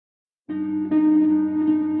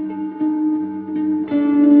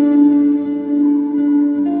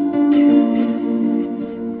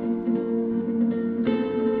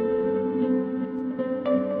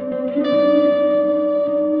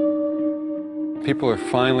People are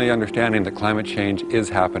finally understanding that climate change is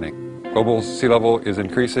happening. Global sea level is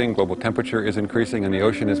increasing, global temperature is increasing, and the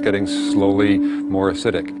ocean is getting slowly more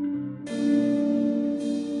acidic.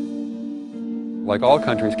 Like all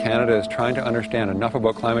countries, Canada is trying to understand enough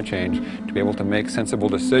about climate change to be able to make sensible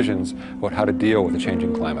decisions about how to deal with the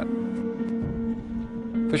changing climate.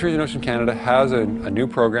 Fisheries and Oceans Canada has a new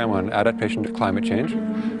program on adaptation to climate change.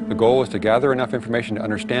 The goal is to gather enough information to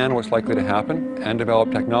understand what's likely to happen and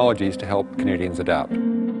develop technologies to help Canadians adapt.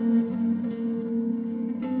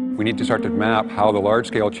 We need to start to map how the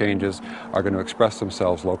large-scale changes are going to express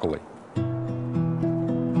themselves locally.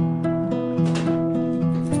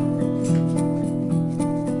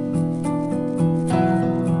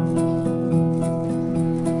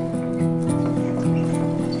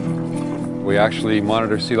 We actually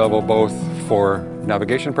monitor sea level both for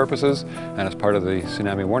navigation purposes and as part of the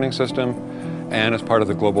tsunami warning system and as part of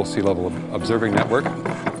the global sea level observing network.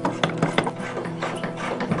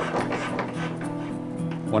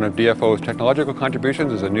 One of DFO's technological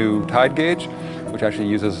contributions is a new tide gauge, which actually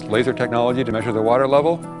uses laser technology to measure the water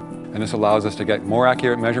level. And this allows us to get more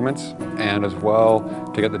accurate measurements and as well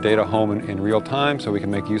to get the data home in real time so we can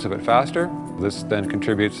make use of it faster. This then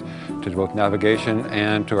contributes to both navigation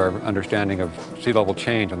and to our understanding of sea level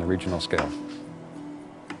change on the regional scale.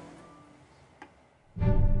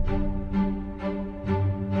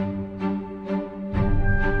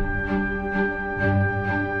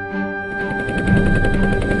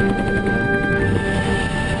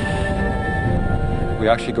 We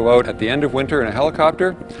actually go out at the end of winter in a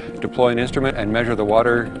helicopter, deploy an instrument and measure the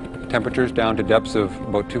water temperatures down to depths of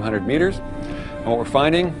about 200 meters. And what we're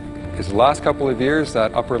finding is the last couple of years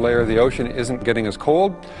that upper layer of the ocean isn't getting as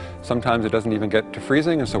cold. Sometimes it doesn't even get to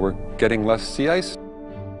freezing, and so we're getting less sea ice.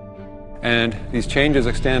 And these changes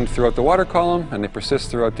extend throughout the water column and they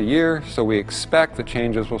persist throughout the year, so we expect that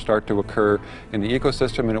changes will start to occur in the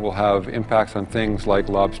ecosystem and it will have impacts on things like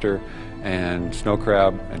lobster and snow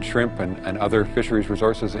crab and shrimp and other fisheries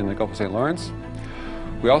resources in the Gulf of St. Lawrence.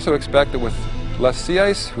 We also expect that with less sea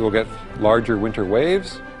ice, we will get larger winter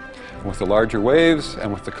waves. And with the larger waves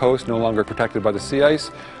and with the coast no longer protected by the sea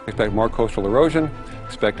ice, we expect more coastal erosion,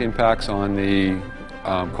 expect impacts on the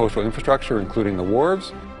coastal infrastructure, including the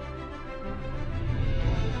wharves,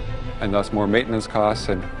 and thus more maintenance costs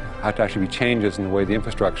and have to actually be changes in the way the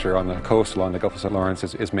infrastructure on the coast along the Gulf of St. Lawrence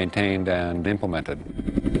is maintained and implemented.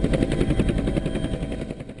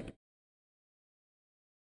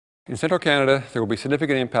 In central Canada, there will be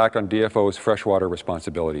significant impact on DFO's freshwater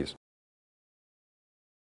responsibilities.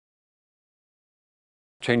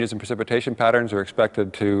 Changes in precipitation patterns are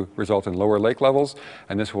expected to result in lower lake levels,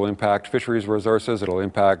 and this will impact fisheries resources. It will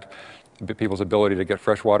impact people's ability to get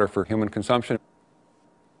fresh water for human consumption.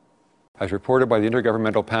 As reported by the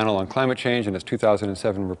Intergovernmental Panel on Climate Change in its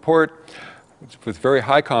 2007 report, with very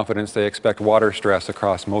high confidence they expect water stress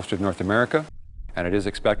across most of North America, and it is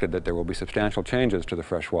expected that there will be substantial changes to the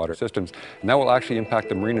freshwater systems, and that will actually impact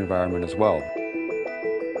the marine environment as well.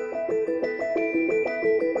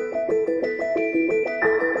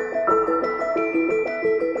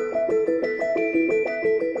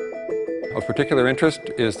 Of particular interest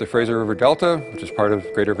is the Fraser River Delta, which is part of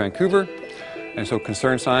Greater Vancouver. And so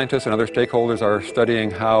concerned scientists and other stakeholders are studying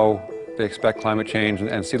how they expect climate change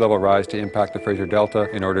and sea level rise to impact the Fraser Delta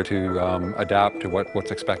in order to adapt to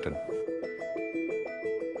what's expected.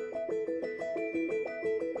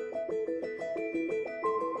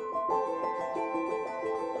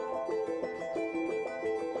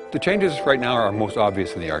 The changes right now are most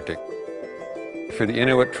obvious in the Arctic. For the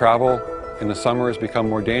Inuit, travel in the summer has become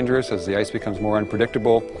more dangerous as the ice becomes more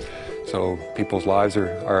unpredictable, so people's lives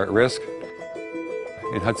are at risk.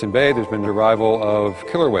 In Hudson Bay, there's been the arrival of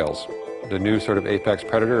killer whales, the new sort of apex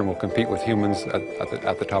predator, and will compete with humans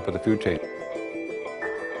at the top of the food chain.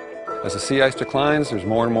 As the sea ice declines, there's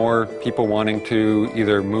more and more people wanting to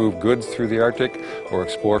either move goods through the Arctic or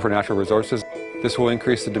explore for natural resources. This will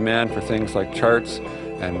increase the demand for things like charts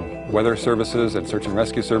and weather services and search and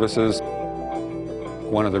rescue services.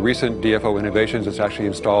 One of the recent DFO innovations is to actually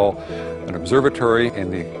install an observatory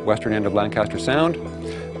in the western end of Lancaster Sound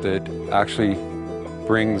that actually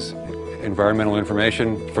brings environmental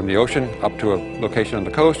information from the ocean up to a location on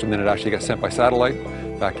the coast, and then it actually gets sent by satellite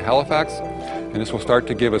back to Halifax. And this will start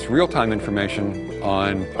to give us real-time information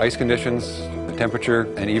on ice conditions, the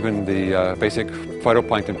temperature, and even the basic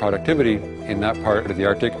phytoplankton productivity in that part of the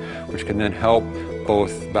Arctic, which can then help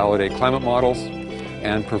both validate climate models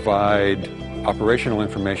and provide operational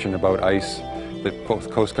information about ice that both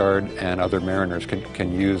Coast Guard and other mariners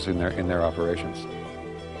can use in their operations.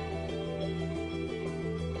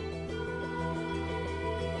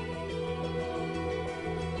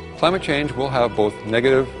 Climate change will have both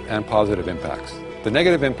negative and positive impacts. The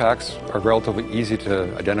negative impacts are relatively easy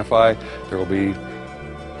to identify. There will be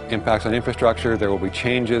impacts on infrastructure, there will be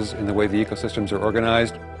changes in the way the ecosystems are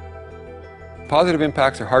organized. Positive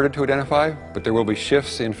impacts are harder to identify, but there will be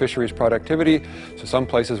shifts in fisheries productivity, so some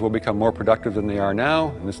places will become more productive than they are now,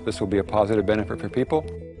 and this will be a positive benefit for people.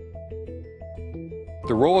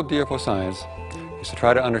 The role of DFO science is to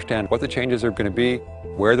try to understand what the changes are going to be,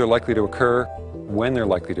 where they're likely to occur, when they're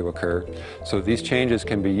likely to occur, so these changes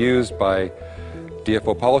can be used by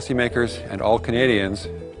DFO policymakers and all Canadians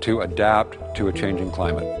to adapt to a changing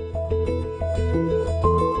climate.